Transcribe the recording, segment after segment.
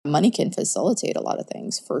Money can facilitate a lot of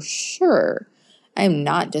things for sure. I am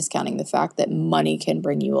not discounting the fact that money can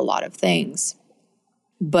bring you a lot of things,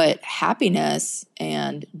 but happiness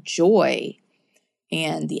and joy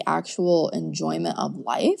and the actual enjoyment of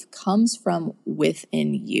life comes from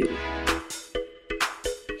within you.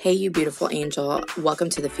 Hey, you beautiful angel. Welcome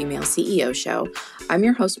to the Female CEO Show. I'm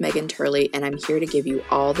your host, Megan Turley, and I'm here to give you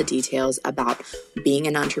all the details about being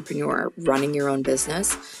an entrepreneur, running your own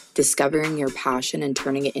business, discovering your passion and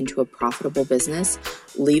turning it into a profitable business,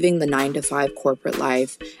 leaving the 9-to-5 corporate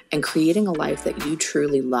life, and creating a life that you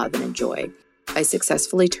truly love and enjoy. I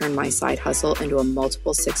successfully turned my side hustle into a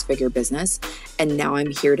multiple six-figure business, and now I'm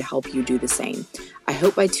here to help you do the same. I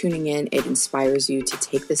hope by tuning in, it inspires you to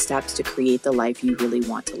take the steps to create the life you really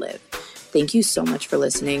want to live. Thank you so much for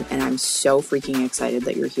listening, and I'm so freaking excited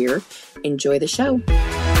that you're here. Enjoy the show.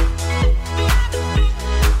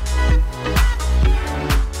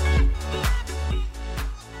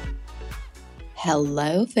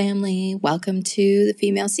 Hello, family. Welcome to the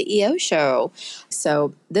Female CEO Show.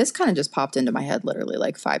 So this kind of just popped into my head literally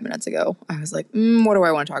like 5 minutes ago. I was like, what do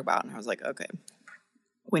I want to talk about? And I was like, okay,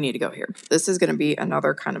 we need to go here. This is going to be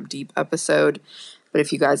another kind of deep episode. But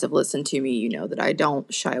if you guys have listened to me, you know that I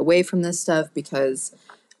don't shy away from this stuff because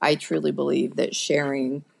I truly believe that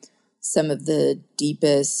sharing some of the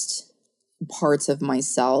deepest parts of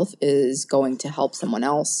myself is going to help someone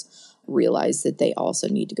else realize that they also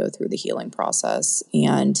need to go through the healing process.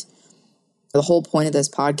 And the whole point of this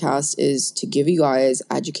podcast is to give you guys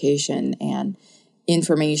education and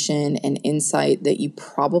information and insight that you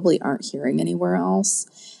probably aren't hearing anywhere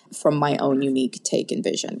else from my own unique take and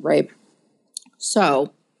vision, right?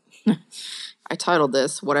 So I titled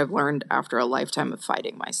this, What I've Learned After a Lifetime of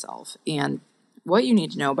Fighting Myself. And what you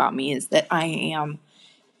need to know about me is that I am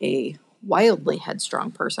a wildly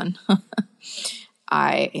headstrong person.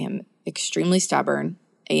 I am extremely stubborn,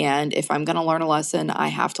 and if I'm going to learn a lesson, I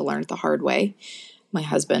have to learn it the hard way. My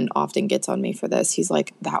husband often gets on me for this. He's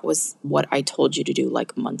like, that was what I told you to do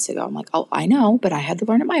like months ago. I'm like, oh, I know, but I had to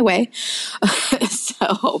learn it my way.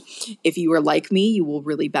 So if you are like me, you will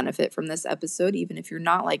really benefit from this episode. Even if you're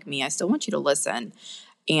not like me, I still want you to listen,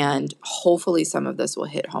 and hopefully some of this will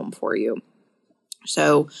hit home for you.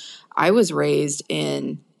 So I was raised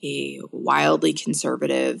in a wildly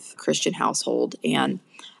conservative Christian household, and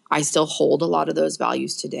I still hold a lot of those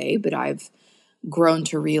values today, but I've grown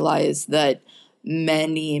to realize that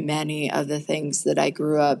many of the things that I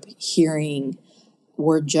grew up hearing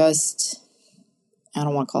were just, I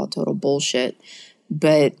don't want to call it total bullshit,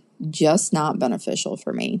 but just not beneficial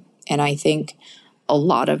for me. And I think a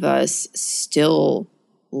lot of us still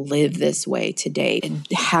live this way today. And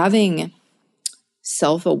having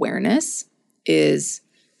self-awareness is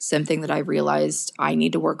something that I realized I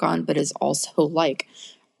need to work on, but is also like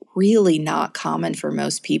really not common for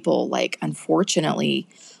most people. Like, unfortunately,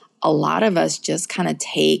 a lot of us just kind of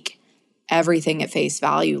take everything at face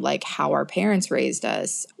value, like how our parents raised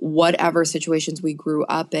us, whatever situations we grew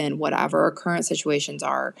up in, whatever our current situations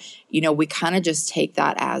are, we kind of just take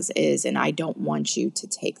that as is. And I don't want you to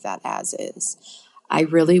take that as is. I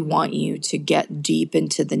really want you to get deep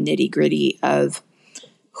into the nitty-gritty of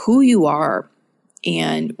who you are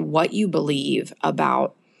and what you believe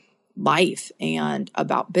about life and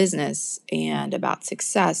about business and about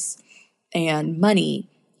success and money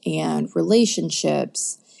and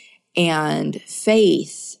relationships and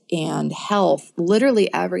faith and health,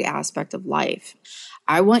 literally every aspect of life.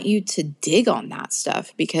 I want you to dig on that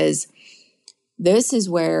stuff because this is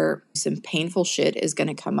where some painful shit is going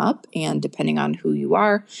to come up, and depending on who you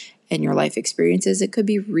are and your life experiences, it could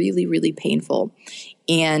be really, really painful.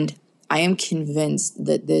 And I am convinced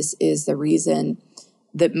that this is the reason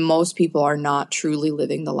that most people are not truly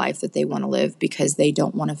living the life that they want to live, because they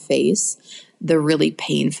don't want to face the really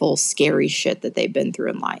painful, scary shit that they've been through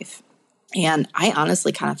in life. And I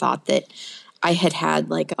honestly kind of thought that I had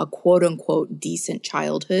like a quote unquote decent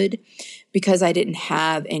childhood because I didn't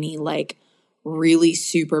have any like really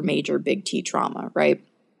super major big T trauma, right?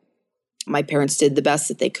 My parents did the best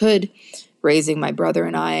that they could raising my brother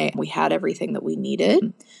and I. We had everything that we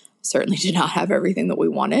needed. Certainly did not have everything that we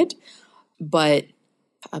wanted, but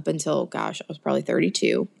up until, I was probably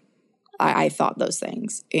 32, I thought those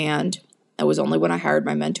things. And it was only when I hired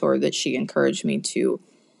my mentor that she encouraged me to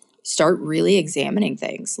start really examining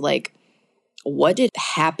things. Like, what did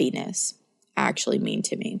happiness actually mean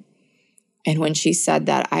to me? And when she said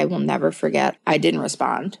that, I will never forget, I didn't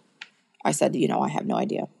respond. I said, I have no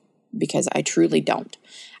idea, because I truly don't.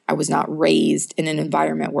 I was not raised in an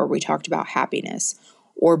environment where we talked about happiness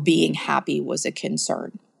or being happy was a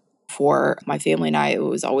concern. For my family and I, it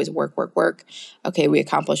was always work, work, work. Okay, we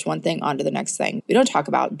accomplished one thing, on to the next thing. We don't talk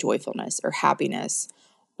about joyfulness or happiness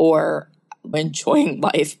or enjoying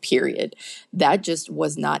life, period. That just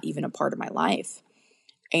was not even a part of my life.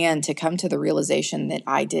 And to come to the realization that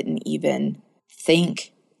I didn't even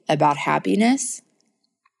think about happiness,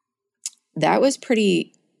 that was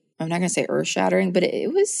pretty, I'm not going to say earth-shattering, but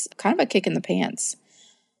it was kind of a kick in the pants.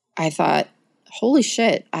 I thought, holy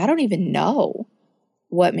shit, I don't even know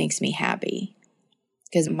what makes me happy.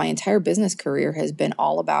 Because my entire business career has been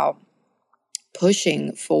all about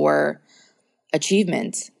pushing for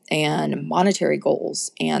achievement and monetary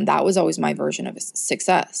goals. And that was always my version of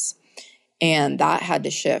success. And that had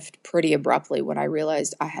to shift pretty abruptly when I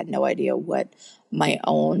realized I had no idea what my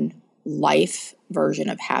own life version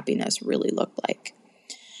of happiness really looked like.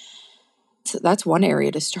 So that's one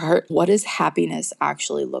area to start. What does happiness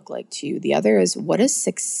actually look like to you? The other is, what does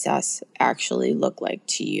success actually look like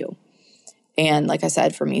to you? And like I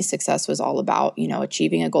said, for me, success was all about,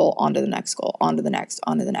 achieving a goal, on to the next goal, on to the next,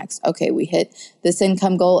 on to the next. Okay, we hit this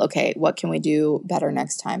income goal. Okay, what can we do better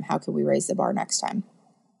next time? How can we raise the bar next time?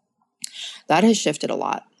 That has shifted a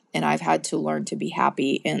lot. And I've had to learn to be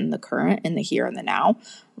happy in the current, in the here and the now,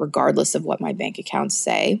 regardless of what my bank accounts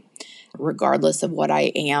say, regardless of what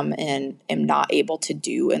I am and am not able to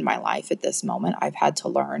do in my life at this moment. I've had to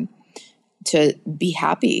learn to be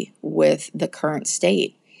happy with the current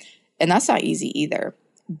state. And that's not easy either.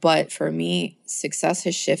 But for me, success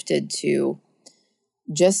has shifted to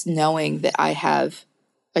just knowing that I have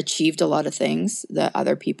achieved a lot of things that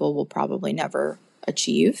other people will probably never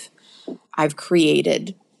achieve. I've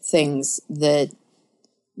created things that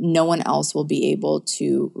no one else will be able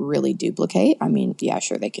to really duplicate. I mean, yeah,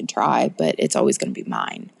 sure, they can try, but it's always going to be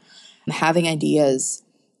mine. Having ideas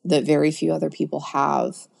that very few other people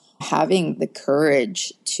have, having the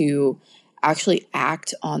courage to actually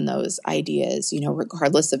act on those ideas,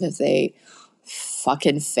 regardless of if they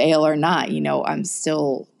fucking fail or not, I'm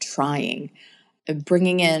still trying.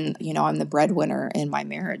 Bringing in, I'm the breadwinner in my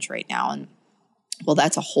marriage right now. And well,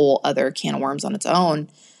 that's a whole other can of worms on its own.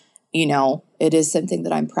 It is something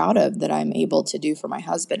that I'm proud of, that I'm able to do for my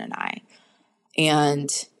husband and I. And,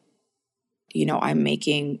 I'm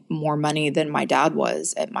making more money than my dad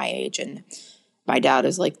was at my age. And my dad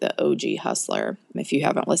is like the OG hustler. If you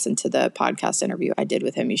haven't listened to the podcast interview I did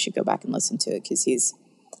with him, you should go back and listen to it, because he's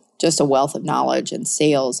just a wealth of knowledge and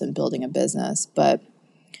sales and building a business. But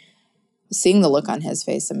seeing the look on his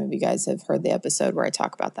face, some of you guys have heard the episode where I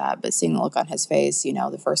talk about that, but seeing the look on his face,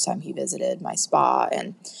 the first time he visited my spa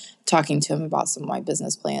and talking to him about some of my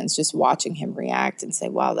business plans, just watching him react and say,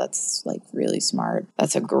 wow, that's like really smart.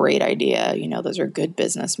 That's a great idea. Those are good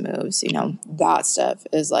business moves. That stuff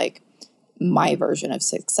is like my version of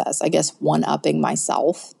success. I guess one-upping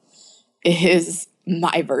myself is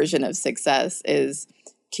my version of success, is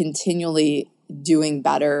continually doing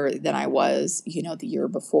better than I was, the year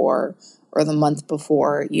before or the month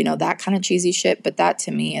before, that kind of cheesy shit. But that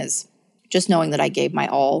to me is just knowing that I gave my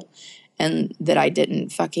all and that I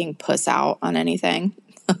didn't fucking puss out on anything.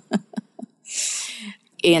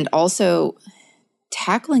 And also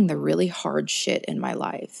tackling the really hard shit in my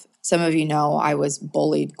life. Some of you know I was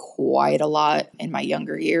bullied quite a lot in my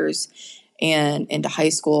younger years and into high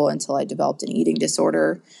school until I developed an eating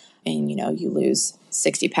disorder. And, you lose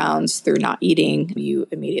 60 pounds through not eating, you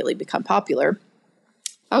immediately become popular.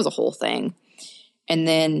 That was a whole thing. And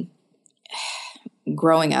then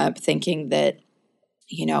growing up thinking that,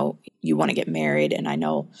 you want to get married. And I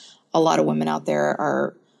know a lot of women out there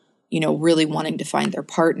are, really wanting to find their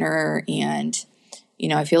partner. And,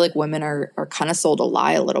 I feel like women are kind of sold a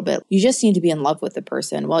lie a little bit. You just need to be in love with the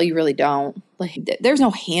person. Well, you really don't. Like, there's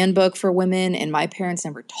no handbook for women. And my parents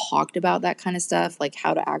never talked about that kind of stuff, like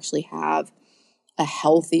how to actually have a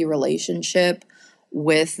healthy relationship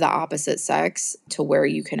with the opposite sex to where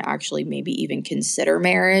you can actually maybe even consider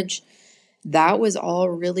marriage. That was all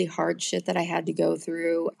really hard shit that I had to go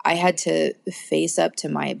through. I had to face up to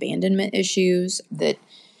my abandonment issues that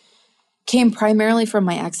came primarily from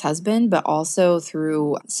my ex-husband, but also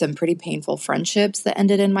through some pretty painful friendships that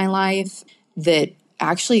ended in my life that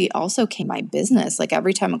actually also came my business. Like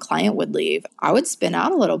every time a client would leave, I would spin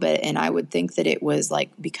out a little bit and I would think that it was like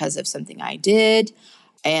because of something I did.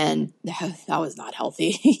 And that was not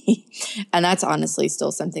healthy. And that's honestly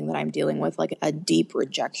still something that I'm dealing with, like a deep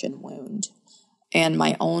rejection wound. And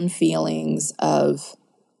my own feelings of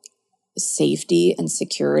safety and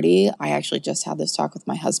security. I actually just had this talk with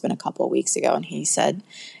my husband a couple of weeks ago, and he said,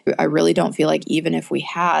 I really don't feel like even if we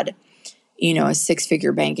had, a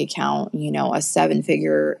 6-figure bank account, a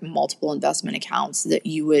 7-figure multiple investment accounts, that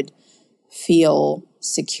you would feel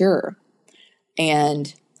secure.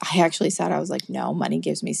 And I actually said, I was like, no, money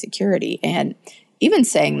gives me security. And even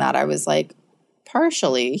saying that, I was like,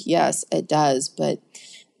 partially, yes, it does. But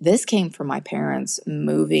this came from my parents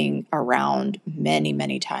moving around many,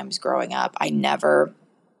 many times growing up. I never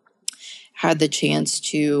had the chance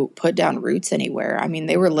to put down roots anywhere. I mean,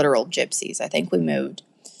 they were literal gypsies. I think we moved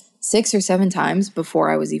 6 or 7 times before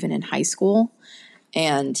I was even in high school.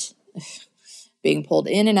 And being pulled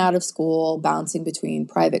in and out of school, bouncing between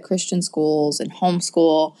private Christian schools and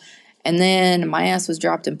homeschool. And then my ass was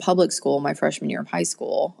dropped in public school my freshman year of high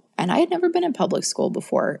school. And I had never been in public school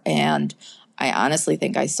before. And I honestly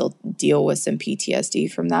think I still deal with some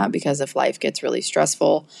PTSD from that, because if life gets really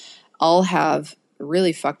stressful, I'll have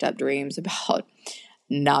really fucked up dreams about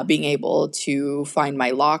not being able to find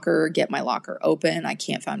my locker, get my locker open. I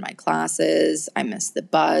can't find my classes. I miss the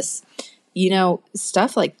bus,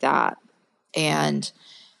 stuff like that. And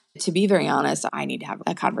to be very honest, I need to have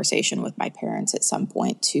a conversation with my parents at some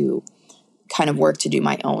point to kind of work to do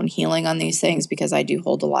my own healing on these things, because I do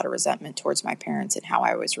hold a lot of resentment towards my parents and how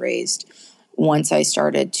I was raised. Once I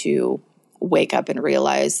started to wake up and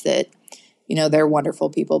realize that, they're wonderful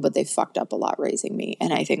people, but they fucked up a lot raising me.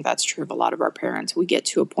 And I think that's true of a lot of our parents. We get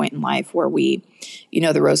to a point in life where we,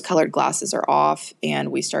 the rose-colored glasses are off,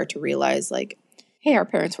 and we start to realize, like, hey, our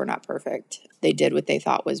parents were not perfect. They did what they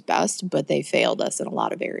thought was best, but they failed us in a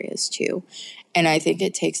lot of areas too. And I think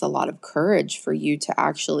it takes a lot of courage for you to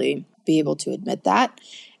actually be able to admit that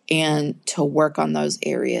and to work on those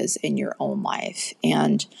areas in your own life.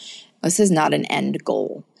 And this is not an end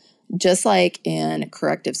goal. Just like in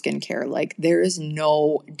corrective skincare, like there is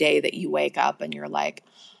no day that you wake up and you're like,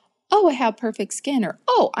 oh, I have perfect skin, or,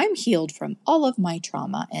 oh, I'm healed from all of my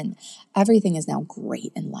trauma and everything is now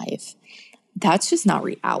great in life. That's just not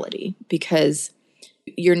reality, because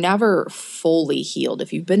you're never fully healed.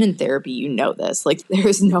 If you've been in therapy, you know this. Like,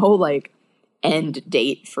 there's no like end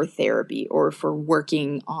date for therapy or for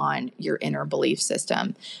working on your inner belief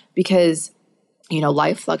system, because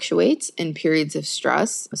life fluctuates in periods of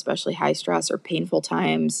stress, especially high stress or painful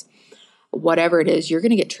times. Whatever it is, you're going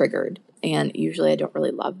to get triggered. And usually I don't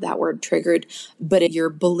really love that word triggered, but your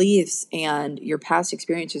beliefs and your past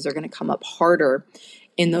experiences are going to come up harder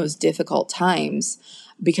in those difficult times,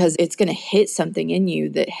 because it's going to hit something in you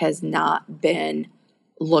that has not been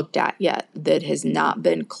looked at yet, that has not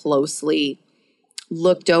been closely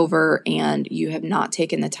looked over, and you have not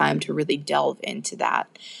taken the time to really delve into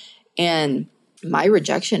that. And my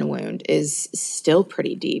rejection wound is still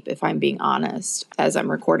pretty deep, if I'm being honest. As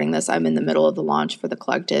I'm recording this, I'm in the middle of the launch for the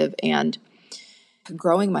collective, and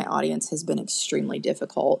growing my audience has been extremely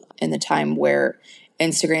difficult in the time where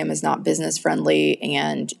Instagram is not business friendly,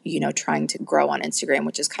 and, trying to grow on Instagram,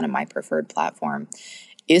 which is kind of my preferred platform,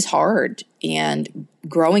 is hard. And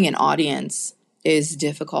growing an audience is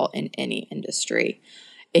difficult in any industry.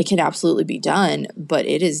 It can absolutely be done, but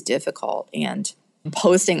it is difficult. And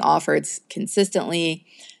posting offers consistently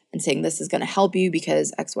and saying this is going to help you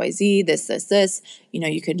because XYZ, this,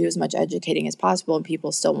 you can do as much educating as possible and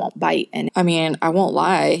people still won't bite. And I mean, I won't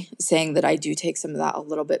lie saying that I do take some of that a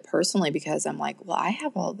little bit personally, because I'm like, well, I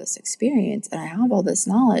have all this experience and I have all this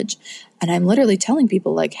knowledge, and I'm literally telling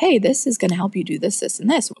people like, hey, this is going to help you do this, and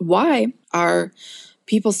this. Why are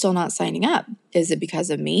people still not signing up? Is it because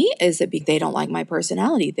of me? Is it because they don't like my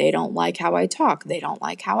personality? They don't like how I talk. They don't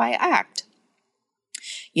like how I act.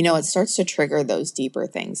 It starts to trigger those deeper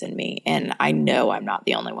things in me. And I know I'm not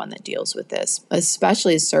the only one that deals with this,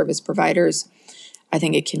 especially as service providers. I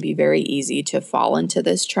think it can be very easy to fall into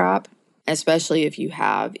this trap, especially if you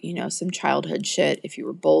have, some childhood shit, if you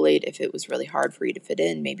were bullied, if it was really hard for you to fit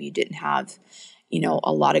in, maybe you didn't have,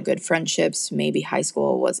 a lot of good friendships, maybe high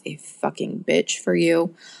school was a fucking bitch for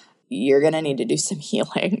you. You're going to need to do some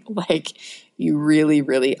healing. Like, you really,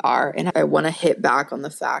 really are. And I want to hit back on the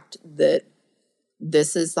fact that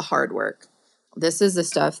this is the hard work. This is the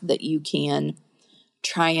stuff that you can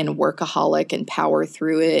try and workaholic and power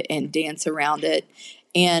through it and dance around it.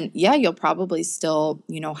 And yeah, you'll probably still,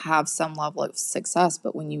 have some level of success.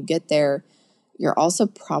 But when you get there, you're also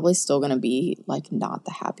probably still going to be like not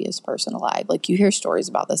the happiest person alive. Like, you hear stories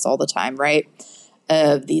about this all the time, right?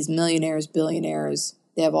 Of these millionaires, billionaires,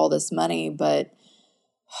 they have all this money, but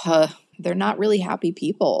they're not really happy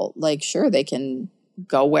people. Like, sure, they can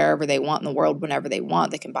go wherever they want in the world whenever they want.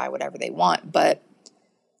 They can buy whatever they want. But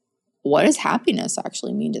what does happiness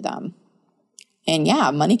actually mean to them? And yeah,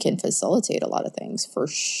 money can facilitate a lot of things for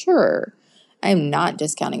sure. I am not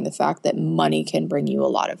discounting the fact that money can bring you a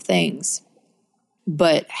lot of things.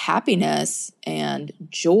 But happiness and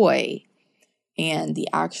joy and the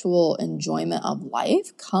actual enjoyment of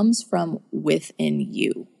life comes from within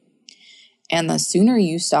you. And the sooner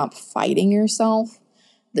you stop fighting yourself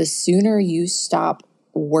the sooner you stop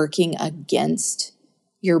working against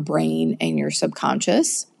your brain and your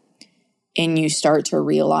subconscious and you start to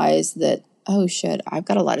realize that, oh shit, I've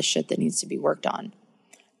got a lot of shit that needs to be worked on,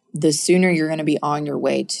 the sooner you're going to be on your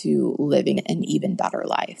way to living an even better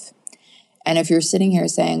life. And if you're sitting here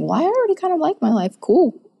saying, well, I already kind of like my life,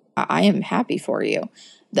 cool, I am happy for you.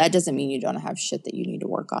 That doesn't mean you don't have shit that you need to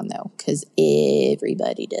work on, though, because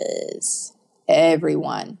everybody does.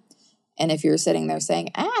 Everyone. And if you're sitting there saying,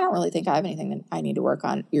 I don't really think I have anything that I need to work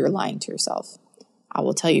on, you're lying to yourself. I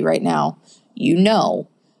will tell you right now, you know,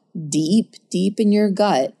 deep in your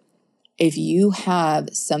gut, if you have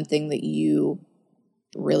something that you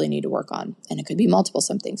really need to work on, and it could be multiple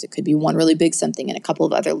somethings, it could be one really big something and a couple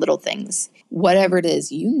of other little things, whatever it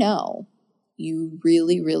is, you know, you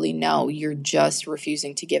really know, you're just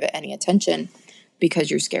refusing to give it any attention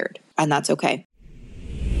because you're scared, and that's okay.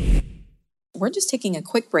 We're just taking a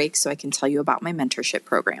quick break so I can tell you about my mentorship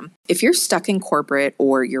program. If you're stuck in corporate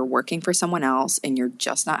or you're working for someone else and you're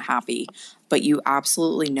just not happy, but you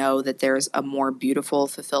absolutely know that there's a more beautiful,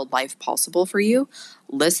 fulfilled life possible for you,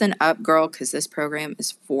 listen up, girl, because this program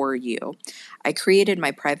is for you. I created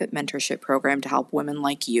my private mentorship program to help women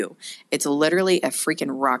like you. It's literally a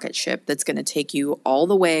freaking rocket ship that's going to take you all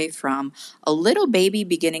the way from a little baby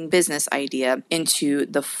beginning business idea into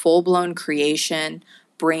the full-blown creation,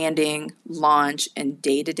 branding, launch, and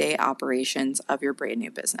day-to-day operations of your brand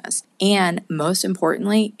new business. And most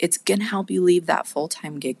importantly, it's going to help you leave that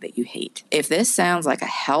full-time gig that you hate. If this sounds like a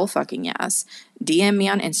hell fucking yes, DM me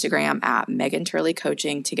on Instagram at Megan Turley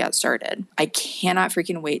Coaching to get started. I cannot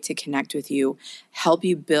freaking wait to connect with you, help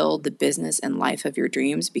you build the business and life of your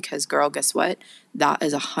dreams, because girl, guess what? That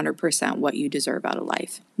is 100% what you deserve out of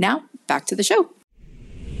life. Now, back to the show.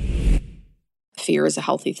 Fear is a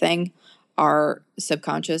healthy thing. Our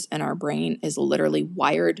subconscious and our brain is literally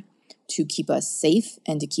wired to keep us safe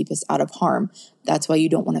and to keep us out of harm. That's why you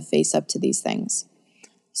don't want to face up to these things.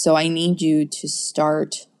 So I need you to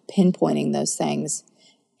start pinpointing those things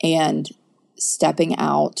and stepping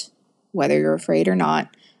out, whether you're afraid or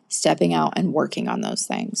not, stepping out and working on those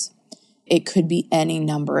things. It could be any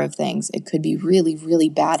number of things. It could be really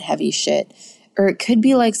bad, heavy shit. Or it could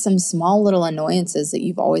be like some small little annoyances that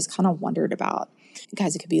you've always kind of wondered about.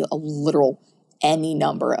 Guys, it could be a literal any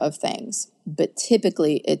number of things. But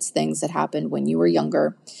typically, it's things that happened when you were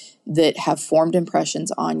younger that have formed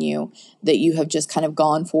impressions on you that you have just kind of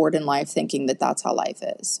gone forward in life thinking that that's how life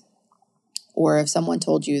is. Or if someone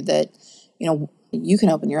told you that, you know, you can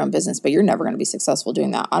open your own business, but you're never going to be successful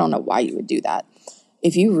doing that. I don't know why you would do that.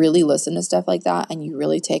 If you really listen to stuff like that and you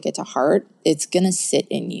really take it to heart, it's going to sit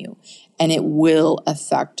in you and it will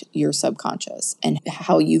affect your subconscious and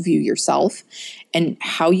how you view yourself and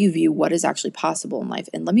how you view what is actually possible in life.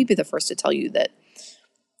 And let me be the first to tell you that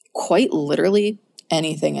quite literally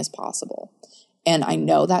anything is possible. And I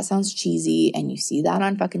know that sounds cheesy and you see that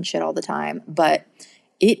on fucking shit all the time, but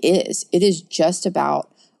it is. It is just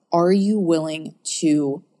about, are you willing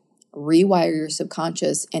to rewire your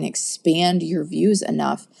subconscious and expand your views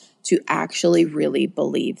enough to actually really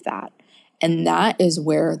believe that? And that is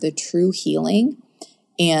where the true healing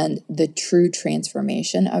and the true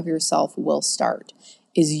transformation of yourself will start,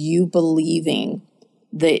 is you believing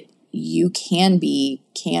that you can be,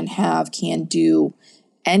 can have, can do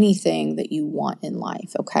anything that you want in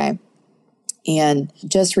life, okay? And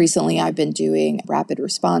just recently I've been doing rapid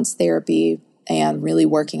response therapy and really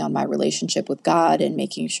working on my relationship with God and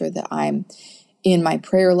making sure that I'm in my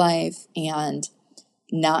prayer life and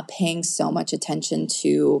not paying so much attention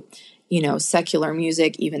to, you know, secular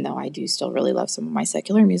music, even though I do still really love some of my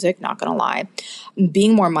secular music, not going to lie.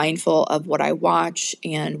 Being more mindful of what I watch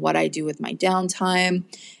and what I do with my downtime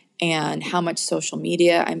and how much social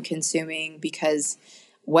media I'm consuming, because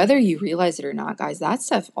whether you realize it or not, guys, that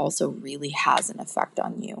stuff also really has an effect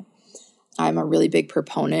on you. I'm a really big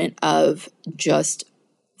proponent of just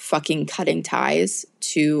fucking cutting ties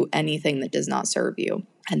to anything that does not serve you.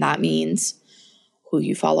 And that means who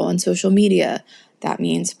you follow on social media. That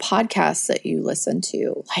means podcasts that you listen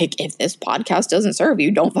to. Like, if this podcast doesn't serve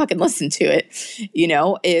you, don't fucking listen to it. You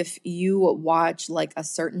know, if you watch like a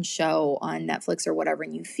certain show on Netflix or whatever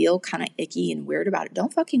and you feel kind of icky and weird about it,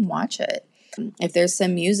 don't fucking watch it. If there's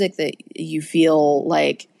some music that you feel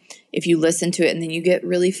like if you listen to it and then you get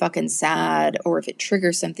really fucking sad, or if it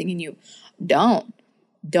triggers something in you, don't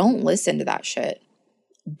listen to that shit.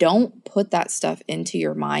 Don't put that stuff into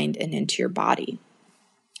your mind and into your body.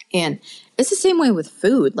 And it's the same way with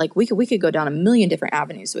food. Like we could go down a million different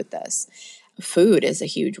avenues with this. Food is a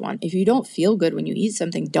huge one. If you don't feel good when you eat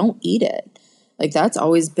something, don't eat it. Like, that's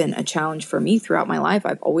always been a challenge for me throughout my life.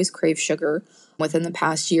 I've always craved sugar. Within the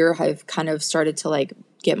past year, I've kind of started to like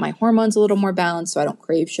get my hormones a little more balanced so I don't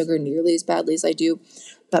crave sugar nearly as badly as I do.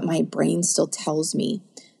 But my brain still tells me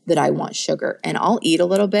that I want sugar. And I'll eat a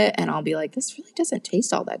little bit and I'll be like, this really doesn't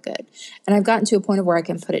taste all that good. And I've gotten to a point of where I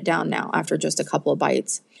can put it down now after just a couple of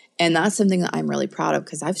bites. And that's something that I'm really proud of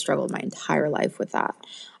because I've struggled my entire life with that.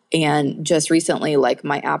 And just recently, like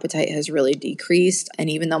my appetite has really decreased. And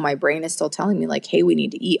even though my brain is still telling me like, hey, we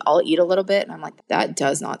need to eat, I'll eat a little bit. And I'm like, that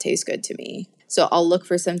does not taste good to me. So I'll look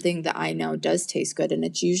for something that I know does taste good. And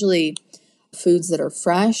it's usually foods that are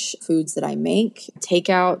fresh, foods that I make.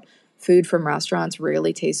 Takeout food from restaurants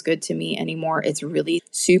rarely tastes good to me anymore. It's really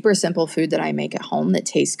super simple food that I make at home that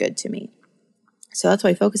tastes good to me. So that's what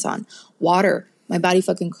I focus on. Water. My body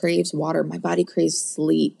fucking craves water. My body craves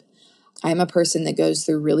sleep. I'm a person that goes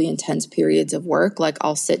through really intense periods of work. Like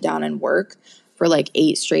I'll sit down and work for like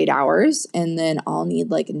 8 straight hours and then I'll need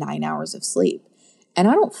like 9 hours of sleep. And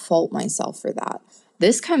I don't fault myself for that.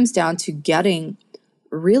 This comes down to getting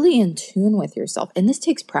really in tune with yourself. And this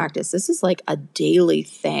takes practice. This is like a daily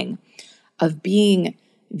thing of being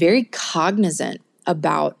very cognizant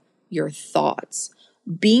about your thoughts,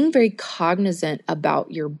 being very cognizant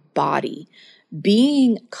about your body,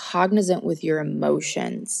 being cognizant with your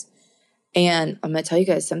emotions. And I'm going to tell you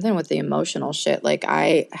guys something with the emotional shit. Like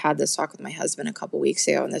I had this talk with my husband a couple weeks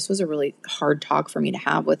ago, and this was a really hard talk for me to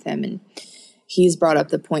have with him. And he's brought up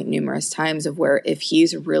the point numerous times of where if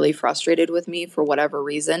he's really frustrated with me for whatever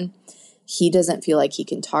reason, he doesn't feel like he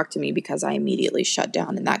can talk to me because I immediately shut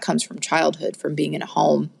down. And that comes from childhood, from being in a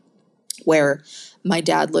home where my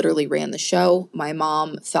dad literally ran the show. My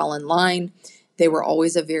mom fell in line. They were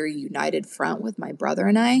always a very united front with my brother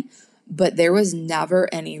and I, but there was never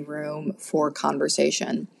any room for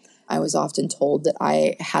conversation. I was often told that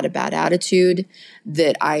I had a bad attitude,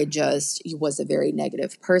 that I just was a very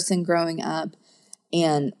negative person growing up.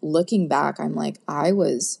 And looking back, I'm like, I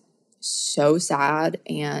was so sad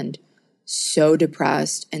and so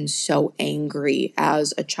depressed and so angry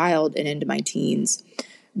as a child and into my teens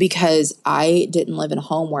because I didn't live in a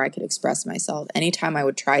home where I could express myself. Anytime I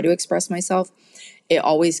would try to express myself, it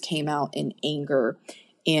always came out in anger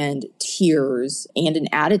and tears and an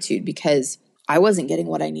attitude because I wasn't getting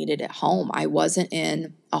what I needed at home. I wasn't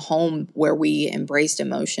in a home where we embraced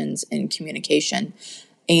emotions and communication.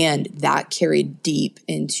 And that carried deep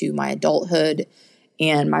into my adulthood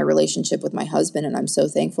and my relationship with my husband. And I'm so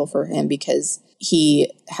thankful for him because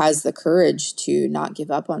he has the courage to not give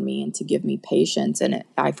up on me and to give me patience. And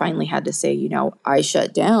I finally had to say, I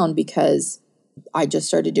shut down because I just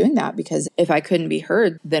started doing that, because if I couldn't be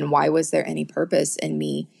heard, then why was there any purpose in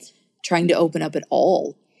me trying to open up at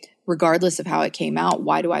all? Regardless of how it came out,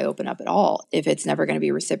 why do I open up at all? If it's never going to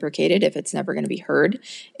be reciprocated, if it's never going to be heard,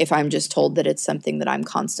 if I'm just told that it's something that I'm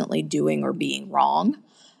constantly doing or being wrong,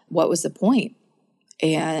 what was the point?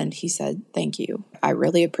 And he said, thank you. I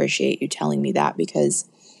really appreciate you telling me that because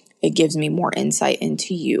it gives me more insight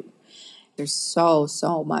into you. There's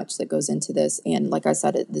so much that goes into this. And like I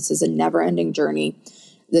said, this is a never-ending journey.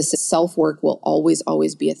 This self-work will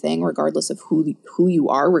always be a thing, regardless of who you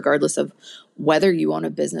are, regardless of whether you own a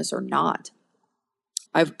business or not.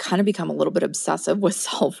 I've kind of become a little bit obsessive with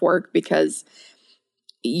self-work because,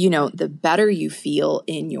 the better you feel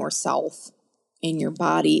in yourself, in your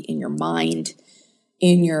body, in your mind,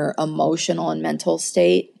 in your emotional and mental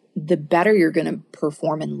state, the better you're going to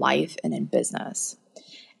perform in life and in business.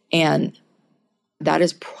 And that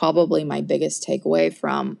is probably my biggest takeaway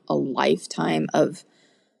from a lifetime of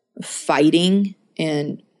fighting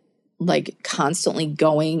and like constantly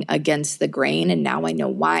going against the grain. And now I know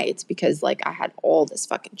why. It's because like I had all this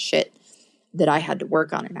fucking shit that I had to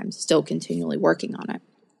work on, and I'm still continually working on it.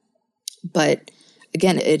 But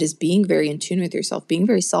again, it is being very in tune with yourself, being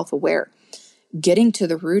very self-aware, getting to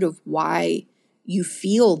the root of why you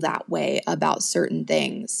feel that way about certain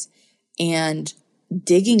things and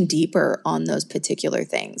digging deeper on those particular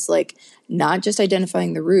things. Like not just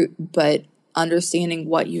identifying the root, but understanding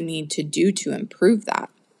what you need to do to improve that.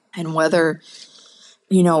 And whether,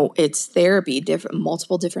 it's therapy,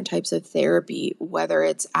 multiple different types of therapy, whether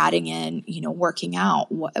it's adding in, working out,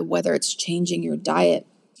 whether it's changing your diet,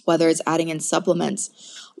 whether it's adding in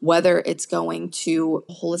supplements, whether it's going to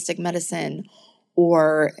holistic medicine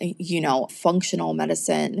or, functional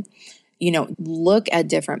medicine, look at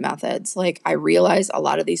different methods. Like I realize a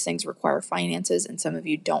lot of these things require finances and some of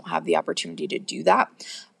you don't have the opportunity to do that.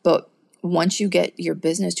 But once you get your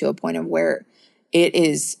business to a point of where it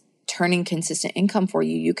is turning consistent income for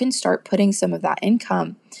you, you can start putting some of that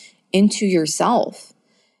income into yourself.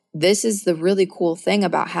 This is the really cool thing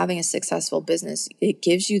about having a successful business. It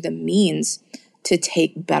gives you the means to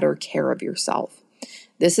take better care of yourself.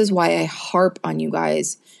 This is why I harp on you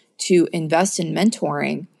guys to invest in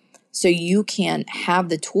mentoring so you can have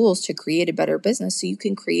the tools to create a better business, so you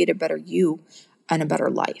can create a better you and a better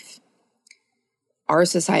life. Our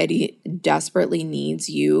society desperately needs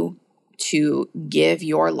you to give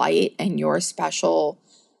your light and your special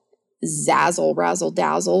zazzle, razzle,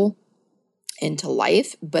 dazzle into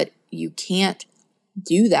life, but you can't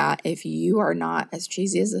do that if you are not, as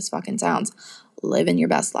cheesy as this fucking sounds, living your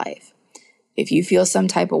best life. If you feel some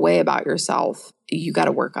type of way about yourself, you got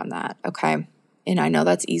to work on that, okay? And I know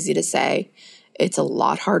that's easy to say. It's a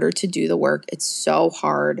lot harder to do the work. It's so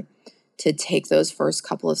hard to take those first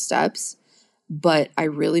couple of steps, but I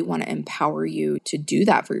really want to empower you to do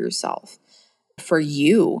that for yourself, for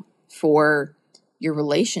you, for your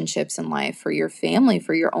relationships in life, for your family,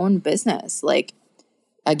 for your own business. Like,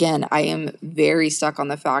 again, I am very stuck on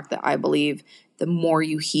the fact that I believe the more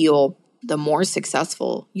you heal, the more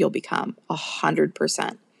successful you'll become,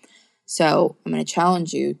 100%. So I'm going to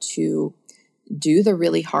challenge you to do the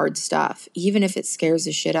really hard stuff. Even if it scares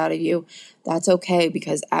the shit out of you, that's okay,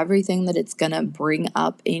 because everything that it's going to bring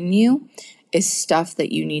up in you is stuff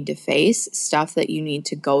that you need to face, stuff that you need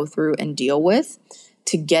to go through and deal with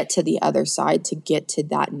to get to the other side, to get to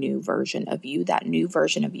that new version of you. That new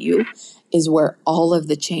version of you is where all of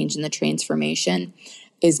the change and the transformation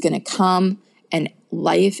is going to come, and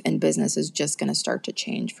life and business is just going to start to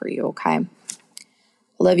change for you, okay?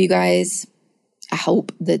 I love you guys. I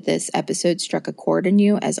hope that this episode struck a chord in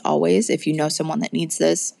you. As always, if you know someone that needs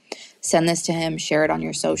this, send this to him, share it on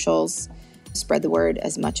your socials, spread the word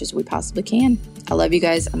as much as we possibly can. I love you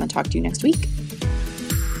guys. I'm going to talk to you next week.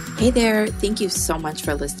 Hey there. Thank you so much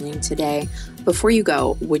for listening today. Before you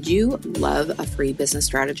go, would you love a free business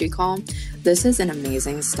strategy call? This is an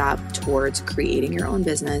amazing step towards creating your own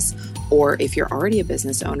business, or if you're already a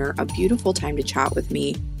business owner, a beautiful time to chat with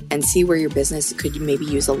me and see where your business could maybe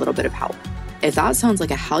use a little bit of help. If that sounds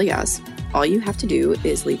like a hell yes, all you have to do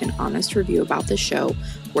is leave an honest review about the show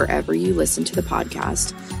wherever you listen to the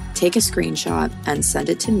podcast. Take a screenshot and send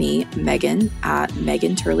it to me, Megan, at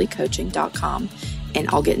meganturleycoaching.com, and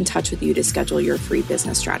I'll get in touch with you to schedule your free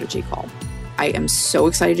business strategy call. I am so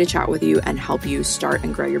excited to chat with you and help you start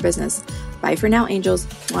and grow your business. Bye for now, angels.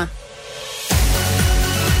 Mwah.